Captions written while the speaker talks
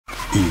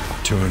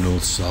Eternal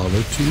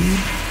solitude?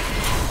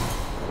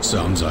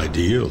 Sounds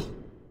ideal.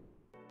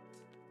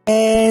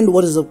 And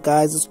what is up,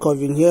 guys? It's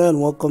Corvin here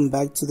and welcome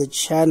back to the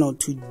channel.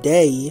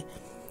 Today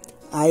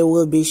I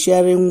will be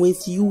sharing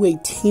with you a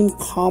team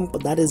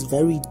comp that is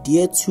very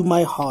dear to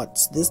my heart.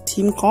 This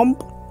team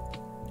comp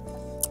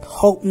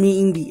helped me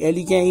in the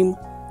early game,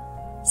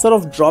 sort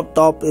of dropped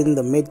up in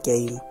the mid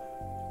game,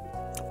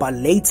 but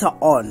later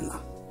on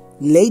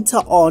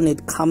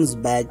it comes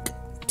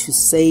back to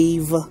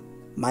save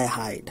my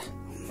hide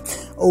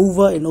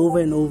over and over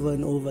and over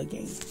and over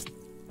again.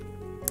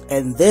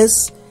 And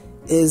this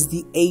is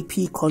the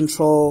AP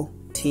control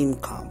team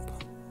comp.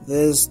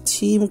 This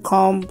team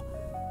comp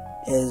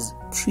is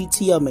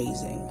pretty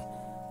amazing.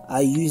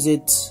 I used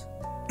it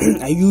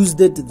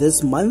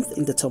this month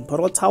in the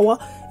Temporal Tower.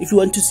 If you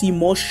want to see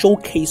more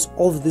showcase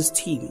of this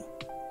team,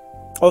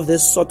 of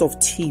this sort of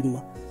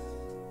team,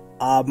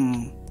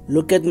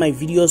 look at my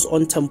videos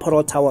on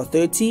Temporal Tower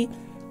 30,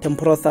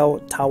 Temporal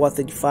Tower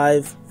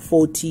 35,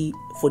 40,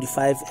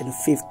 45 and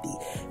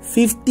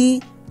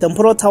 50.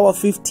 Temporal Tower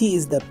 50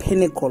 is the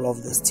pinnacle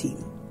of this team.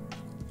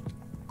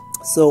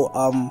 So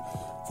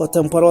for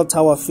Temporal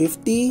Tower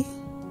 50,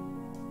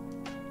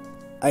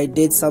 I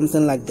did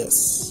something like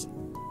this.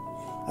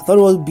 I thought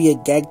it would be a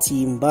gag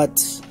team,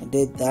 but I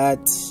did that,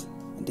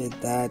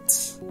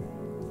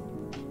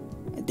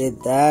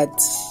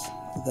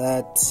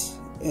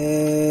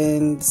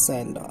 and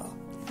Sander.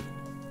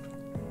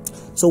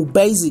 So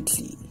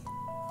basically,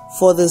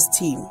 for this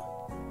team,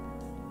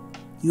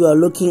 you are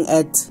looking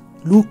at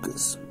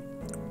Lucas,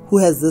 who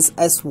has this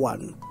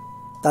S1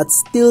 that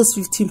steals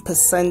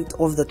 15%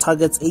 of the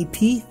target's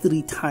AP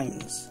 3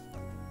 times.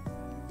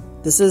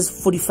 This is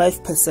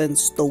 45%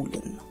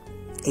 stolen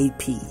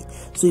AP.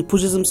 So he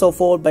pushes himself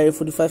forward by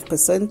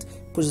 45%,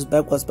 pushes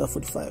backwards by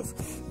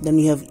 45. Then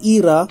you have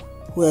Ira,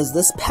 who has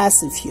this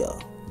passive here.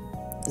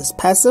 This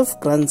passive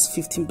grants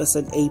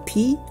 15%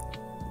 AP,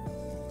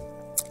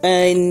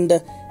 and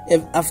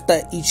if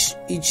after each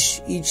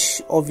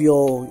of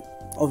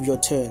your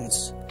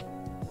turns,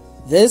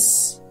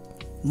 this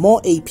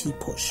more AP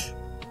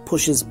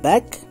pushes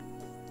back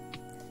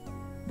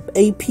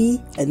AP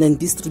and then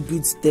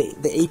distributes the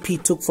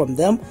AP took from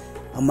them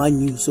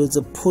among you. So it's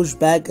a push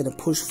back and a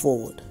push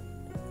forward.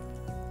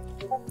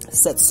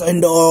 Set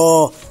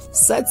Sender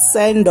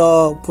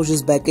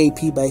pushes back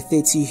AP by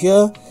 30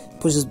 here,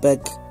 pushes back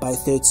by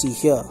 30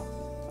 here,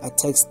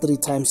 attacks 3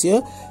 times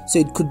here, so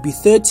it could be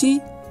 30,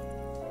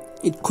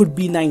 it could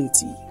be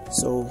 90.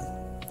 So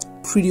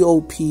pretty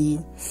OP.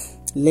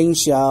 Ling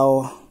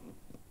Xiao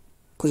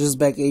pushes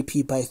back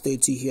AP by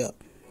 30 here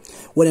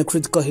when a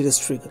critical hit is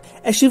triggered,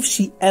 as if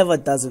she ever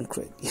doesn't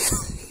crit.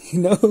 You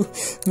know,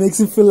 makes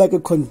it feel like a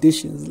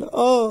condition. It's like,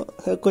 oh,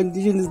 her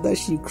condition is that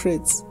she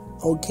crits.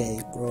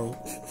 Okay, bro.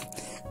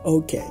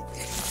 Okay.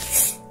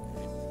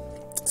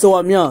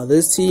 So yeah,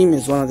 this team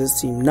is one of this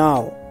team.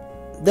 Now,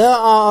 there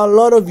are a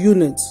lot of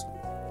units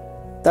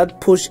that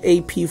push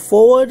AP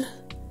forward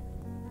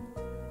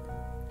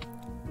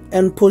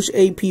and push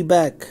AP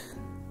back.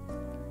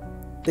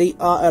 There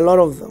are a lot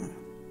of them.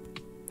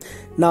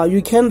 Now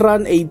you can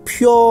run a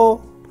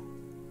pure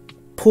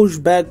push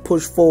back,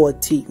 push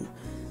forward team.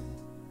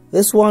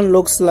 This one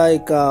looks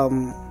like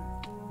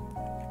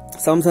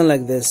something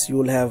like this. You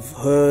will have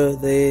her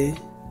there,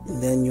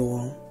 and then you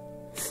will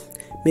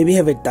maybe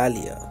have a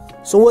Dahlia.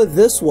 So with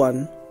this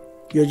one,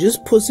 you're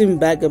just pushing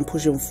back and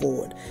pushing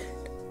forward.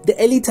 The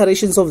early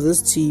iterations of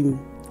this team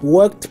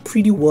worked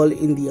pretty well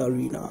in the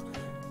arena,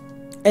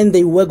 and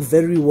they work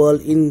very well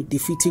in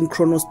defeating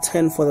Chronos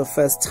 10 for the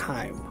first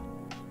time.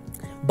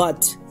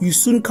 But you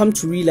soon come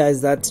to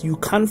realize that you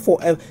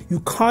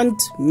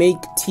can't make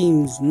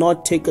teams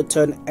not take a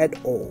turn at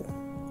all.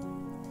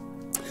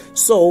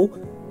 So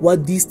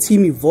what this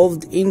team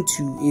evolved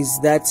into is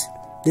that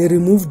they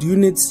removed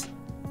units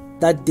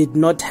that did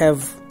not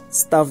have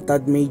stuff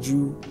that made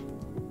you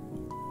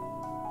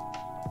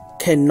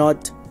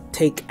cannot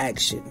take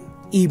action,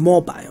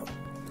 immobile.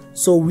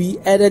 So we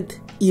added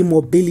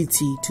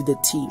immobility to the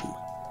team.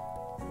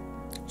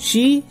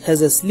 She has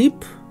a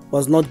sleep,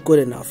 was not good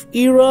enough.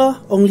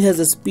 Ira only has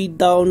a speed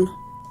down.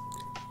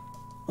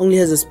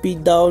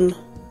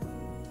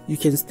 You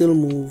can still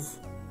move.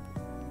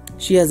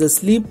 She has a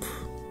sleep,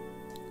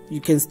 you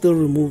can still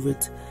remove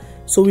it.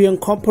 So we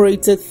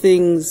incorporated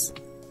things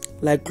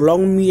like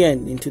Long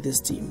Mien into this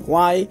team.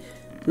 Why?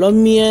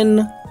 Long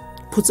Mien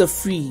puts a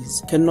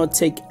freeze, cannot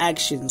take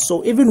action.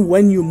 So even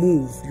when you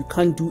move, you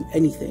can't do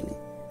anything.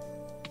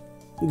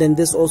 Then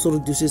this also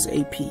reduces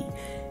AP.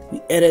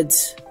 We added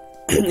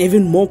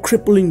even more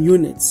crippling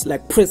units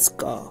like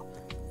Priska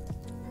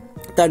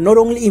that not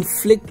only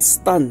inflict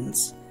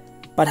stuns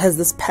but has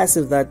this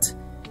passive that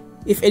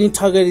if any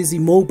target is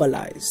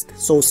immobilized,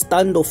 so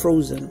stunned or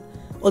frozen,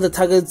 all the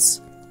target's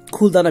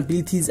cooldown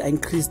abilities are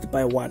increased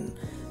by 1.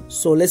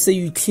 So let's say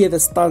you clear the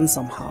stun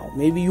somehow.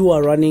 Maybe you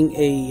are running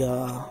a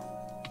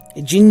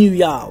Jinyu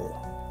Yao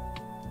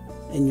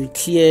and you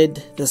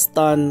cleared the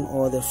stun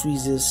or the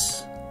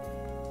freezes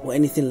or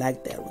anything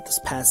like that with this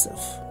passive.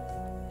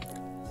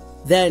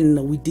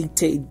 Then we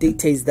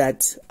dictates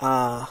that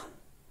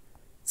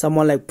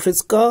Someone like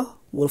Pritzker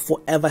will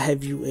forever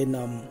have you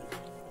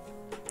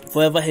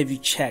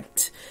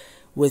checked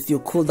with your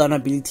cooldown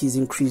abilities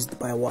increased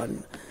by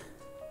 1.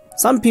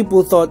 Some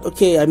people thought,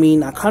 okay, I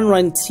mean, I can't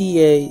run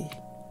TA.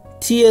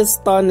 TA's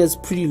stun is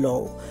pretty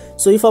low.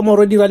 So if I'm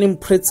already running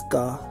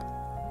Pritzker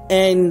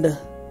and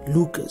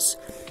Lucas,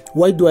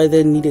 why do I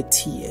then need a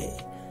TA?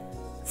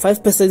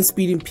 5%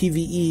 speed in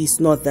PvE is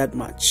not that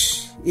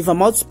much. If I'm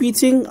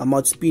outspeeding, I'm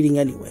outspeeding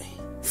anyway.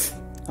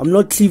 I'm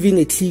not cleaving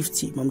a cleave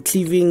team, I'm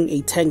cleaving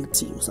a tank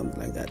team, something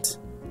like that.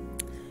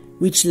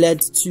 Which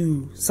led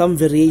to some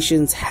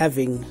variations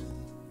having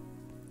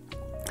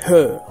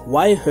her.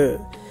 Why her?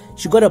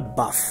 She got a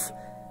buff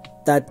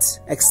that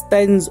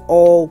extends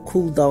all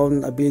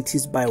cooldown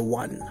abilities by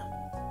 1.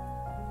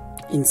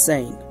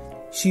 Insane.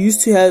 She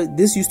used to have,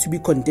 this used to be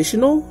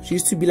conditional. She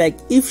used to be like,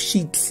 if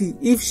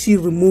she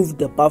removed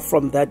the buff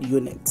from that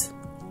unit,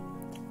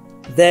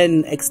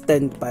 then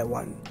extend by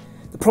 1.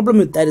 The problem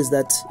with that is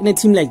that in a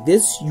team like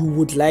this, you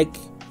would like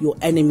your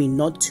enemy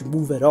not to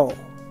move at all.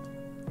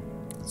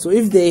 So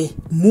if they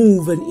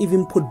move and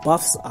even put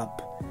buffs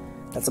up,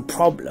 that's a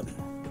problem.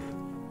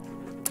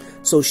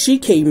 So she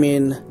came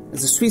in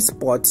as a sweet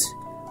spot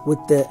with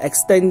the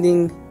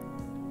extending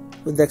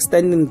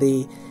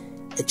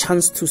a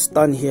chance to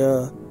stun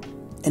here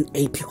and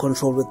AP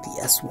control with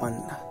the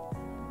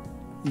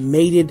S1.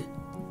 Made it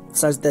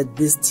such that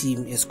this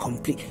team is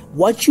complete.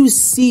 What you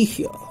see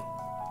here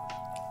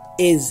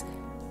is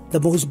the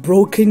most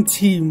broken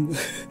team,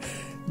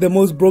 the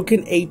most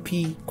broken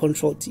AP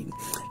control team.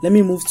 Let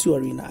me move to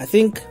arena. I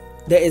think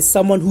there is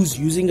someone who's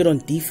using it on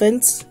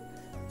defense.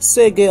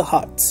 Sergey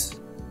Hart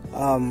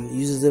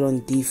uses it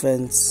on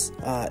defense.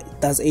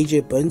 Does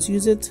AJ Burns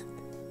use it?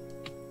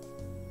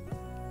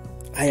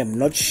 I am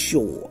not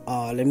sure.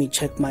 Let me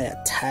check my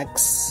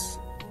attacks.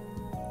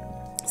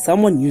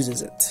 Someone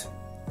uses it.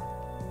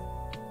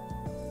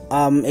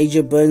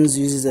 AJ Burns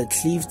uses a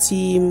cleave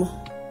team.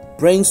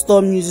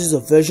 Brainstorm uses a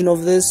version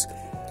of this.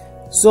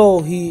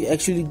 So he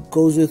actually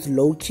goes with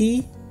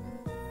Loki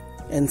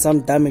and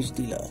some damage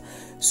dealer.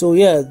 So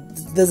yeah,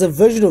 there's a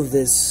version of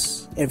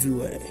this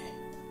everywhere.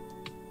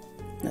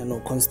 I know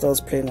Constel's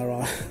playing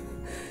around.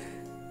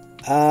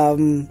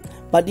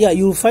 But yeah,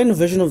 you'll find a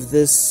version of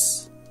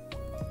this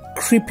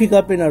creeping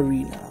up in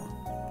arena.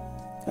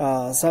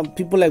 Some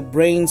people like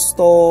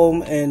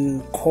Brainstorm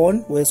and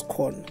Korn, where's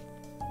Korn,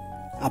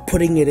 are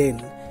putting it in,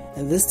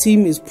 and this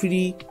team is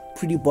pretty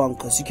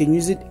bonkers. You can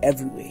use it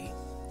everywhere.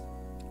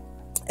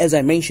 As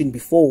I mentioned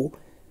before,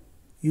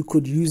 you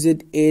could use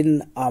it in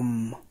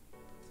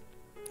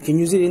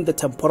the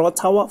temporal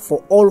tower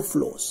for all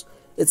floors.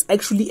 It's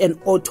actually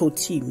an auto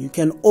team. You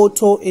can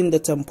auto in the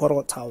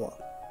temporal tower.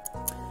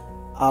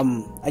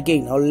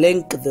 Again, I'll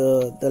link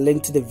the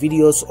link to the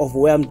videos of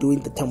where I'm doing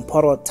the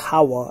temporal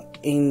tower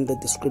in the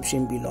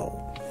description below.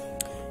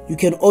 You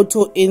can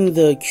auto in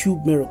the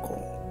cube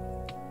miracle.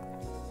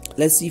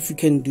 Let's see if we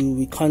can't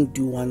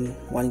do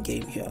one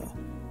game here.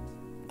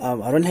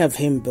 I don't have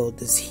him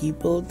built. Is he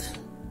built?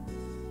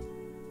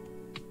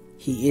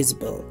 He is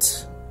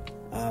built.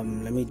 Let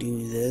me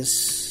do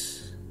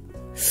this.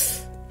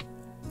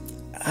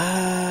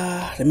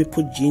 Let me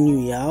put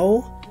Jinyu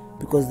Yao,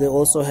 because they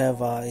also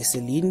have a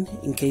Celine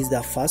in case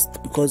they're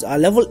fast. Because our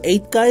level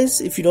 8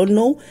 guys, if you don't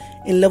know,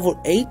 in level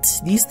 8,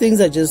 these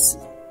things are just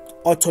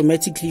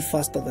automatically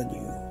faster than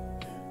you.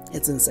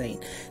 It's insane.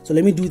 So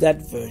let me do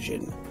that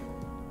version.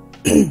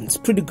 It's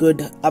pretty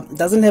good.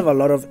 Doesn't have a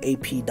lot of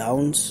AP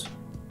downs.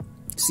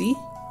 See,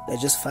 they're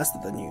just faster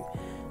than you.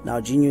 Now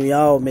Jinyu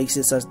Yao makes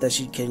it such that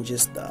she can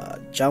just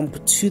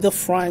jump to the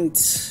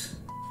front,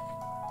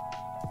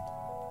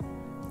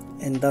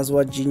 and that's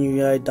what Jinyu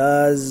Yao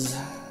does.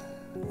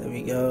 There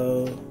we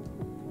go.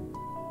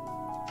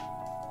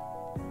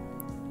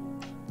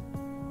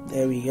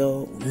 There we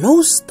go.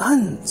 No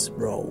stuns,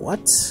 bro.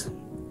 What?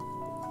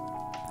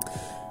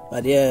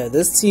 But yeah,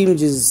 this team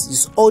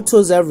just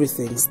autos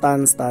everything.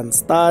 Stun,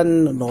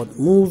 not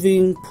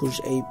moving, push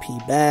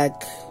AP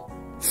back,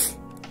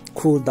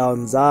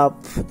 cooldowns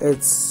up.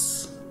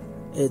 It's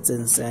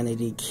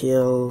insanity.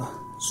 Kill,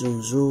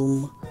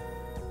 zoom,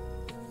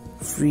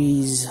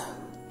 freeze.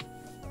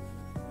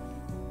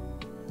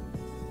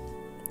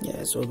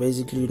 Yeah, so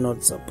basically you're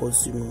not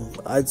supposed to move.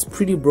 It's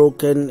pretty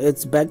broken.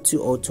 It's back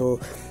to auto.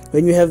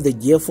 When you have the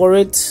gear for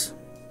it,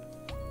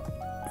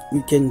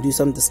 you can do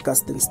some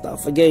disgusting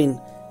stuff.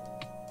 Again,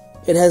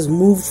 it has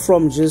moved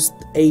from just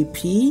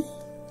AP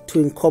to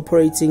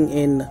incorporating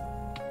in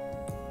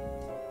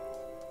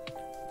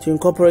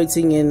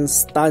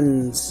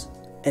stuns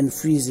and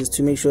freezes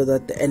to make sure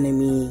that the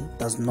enemy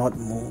does not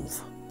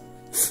move.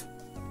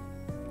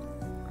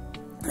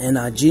 And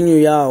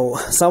Jinyu Yao,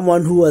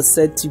 someone who was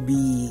said to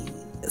be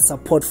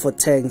support for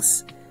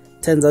tanks,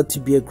 turns out to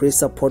be a great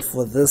support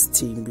for this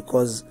team,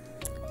 because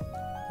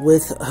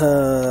with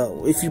her,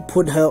 if you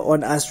put her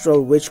on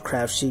Astral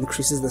Witchcraft, she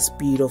increases the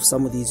speed of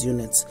some of these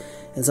units,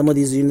 and some of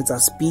these units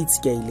are speed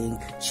scaling.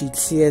 She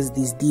clears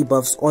these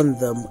debuffs on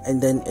them, and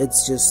then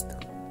it's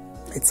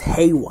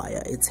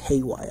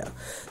haywire.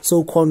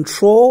 So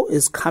control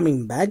is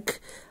coming back.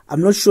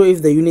 I'm not sure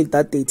if the unit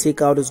that they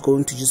take out is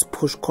going to just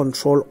push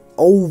control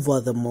over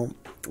the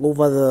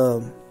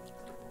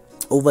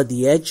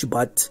edge,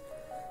 but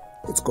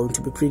it's going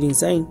to be pretty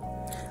insane.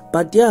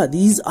 But yeah,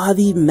 these are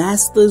the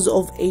masters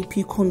of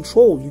AP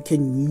control. You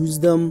can use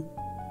them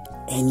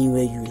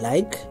anywhere you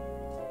like.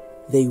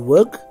 They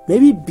work,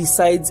 maybe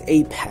besides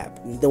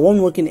APAP. They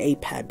won't work in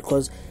APAP,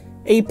 because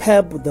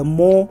APAP, the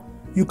more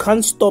you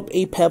can't stop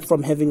APAP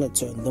from having a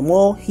turn. The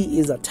more he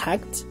is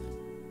attacked,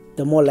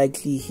 the more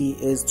likely he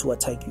is to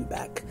attack you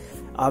back.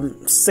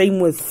 Same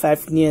with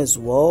Fafnir as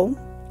well.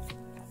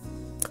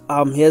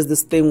 Here's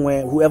this thing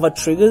where whoever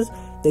triggers,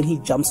 then he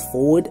jumps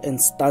forward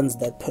and stuns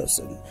that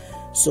person.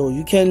 So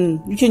you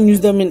can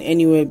use them in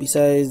anywhere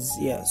besides,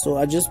 yeah. So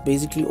I just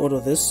basically order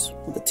this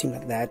with a team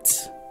like that.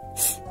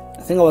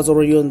 I think I was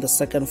already on the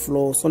second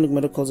floor. Sonic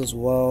Medicals as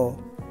well.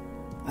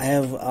 I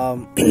have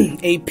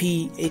AP.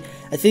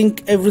 I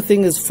think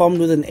everything is farmed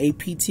with an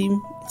AP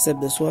team except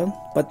this one.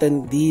 But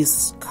then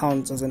these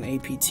counts as an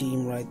AP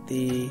team, right?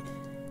 The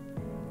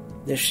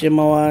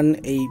Shimmer one,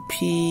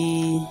 AP.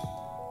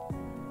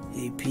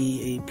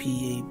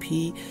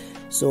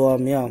 So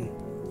yeah,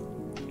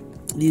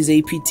 these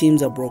AP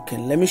teams are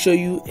broken. Let me show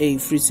you a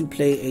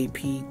free-to-play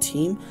AP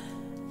team.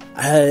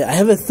 I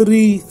have a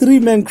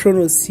three-man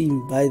Chronos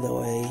team, by the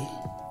way.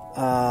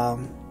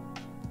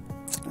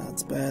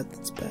 That's bad.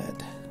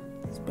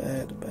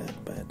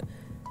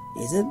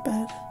 Is it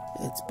bad?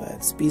 It's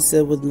bad. Speed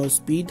set with no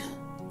speed,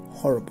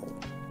 horrible.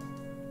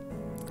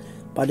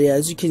 But yeah,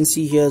 as you can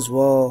see here as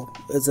well,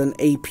 it's an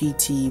AP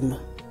team.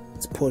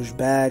 It's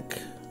pushback,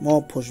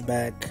 more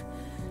pushback.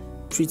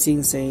 Pretty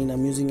insane.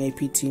 I'm using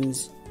AP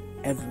teams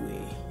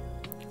everywhere.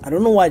 I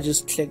don't know why I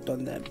just clicked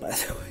on that, by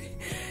the way.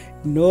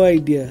 No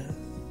idea.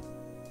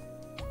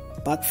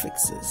 Bug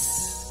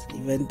fixes,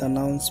 event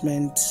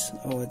announcement.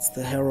 Oh, it's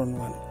the Heron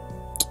one.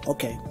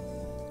 Okay.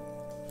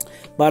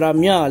 But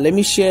yeah, let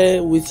me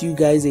share with you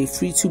guys a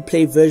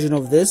free-to-play version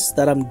of this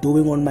that I'm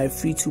doing on my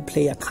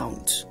free-to-play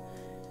account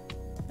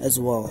as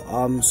well.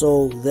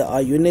 So there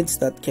are units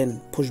that can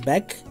push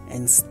back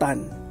and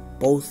stun,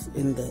 both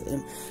in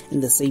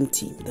the same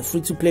team. The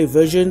free-to-play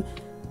version.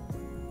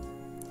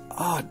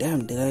 Oh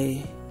damn! Did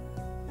I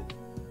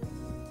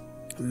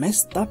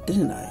messed up?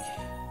 Didn't I?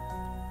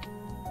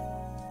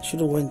 Should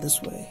have went this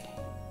way.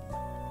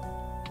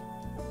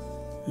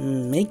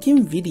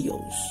 Making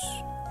videos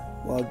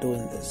while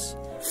doing this.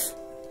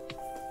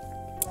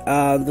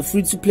 The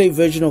free-to-play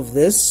version of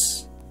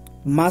this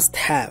must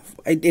have,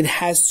 it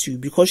has to,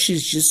 because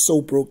she's just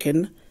so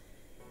broken,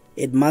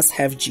 it must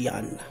have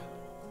Gian,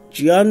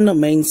 the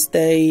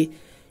mainstay.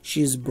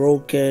 She's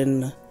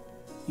broken.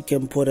 You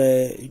can put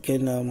her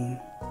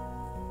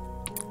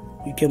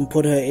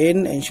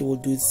in and she will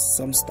do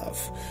some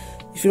stuff.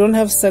 If you don't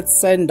have Set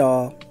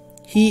Sender,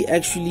 he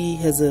actually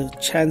has a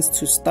chance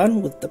to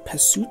stun with the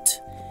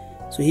Pursuit,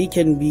 so he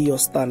can be your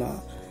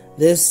stunner.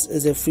 This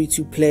is a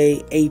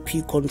free-to-play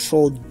AP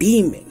control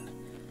demon.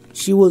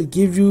 She will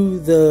give you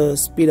the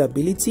speed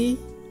ability,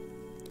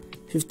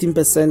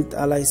 15%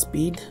 ally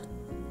speed.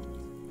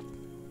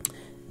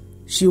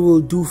 She will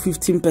do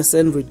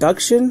 15%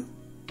 reduction,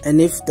 and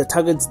if the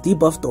target's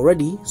debuffed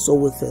already, so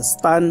with a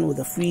stun, with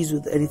a freeze,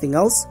 with anything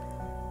else,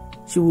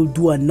 she will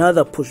do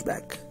another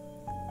pushback.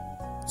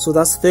 So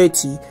that's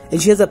 30,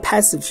 and she has a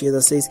passive here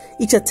that says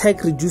each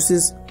attack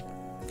reduces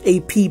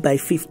AP by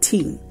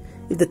 15.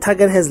 If the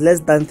target has less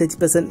than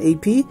 30%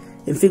 AP,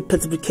 inflict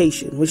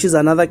multiplication, which is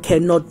another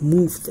cannot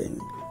move thing.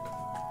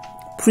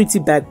 Pretty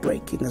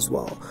backbreaking as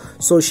well.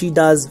 So she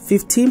does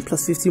 15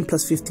 plus 15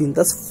 plus 15.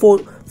 That's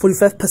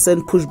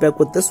 45% pushback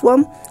with this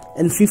one,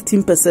 and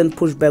 15%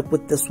 pushback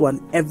with this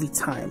one every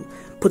time.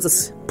 Puts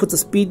a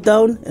speed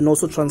down and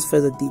also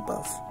transfers a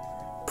debuff.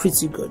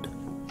 Pretty good.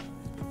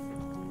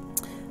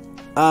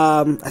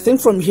 I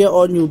think from here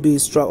on you'll be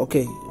struck.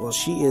 Okay, well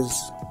she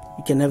is.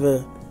 You can have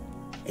a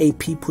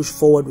AP push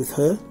forward with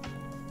her.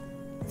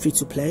 Free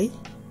to play.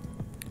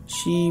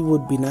 She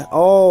would be nice.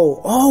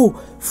 Oh,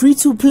 free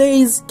to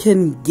plays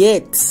can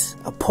get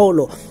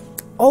Apollo.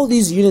 All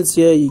these units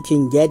here you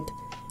can get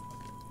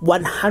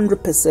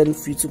 100%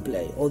 free to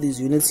play. All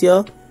these units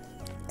here,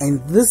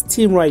 and this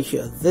team right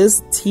here.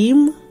 This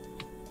team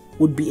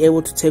would be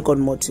able to take on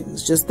more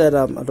teams. Just that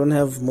I don't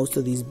have most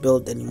of these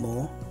built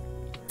anymore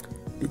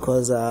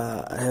because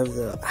I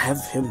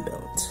have him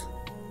built.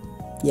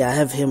 Yeah, I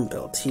have him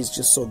built. He's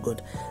just so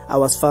good. I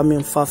was farming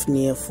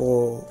Fafnir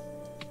for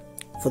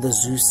the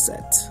Zeus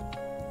set.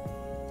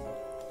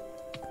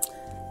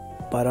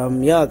 But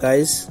yeah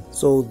guys,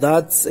 so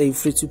that's a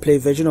free-to-play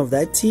version of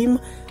that team.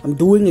 I'm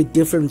doing a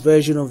different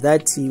version of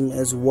that team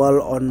as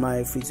well on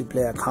my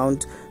free-to-play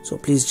account, so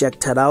please check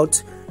that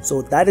out.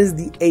 So that is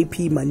the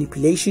AP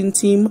manipulation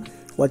team.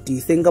 What do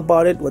you think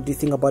about it? What do you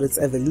think about its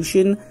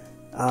evolution?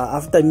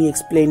 After me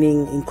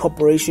explaining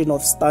incorporation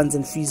of stuns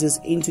and freezes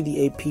into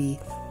the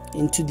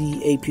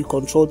AP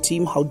control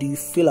team, how do you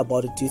feel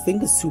about it? Do you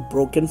think it's too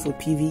broken for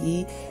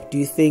PvE? Do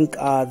you think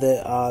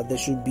there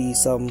should be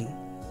some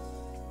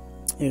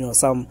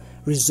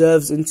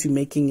reserves into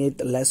making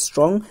it less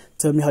strong?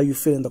 Tell me how you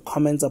feel in the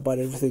comments about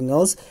everything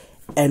else.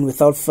 And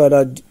without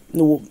further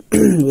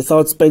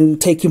without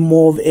taking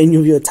more of any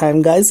of your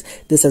time, guys,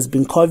 this has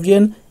been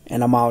Kovian,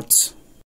 and I'm out.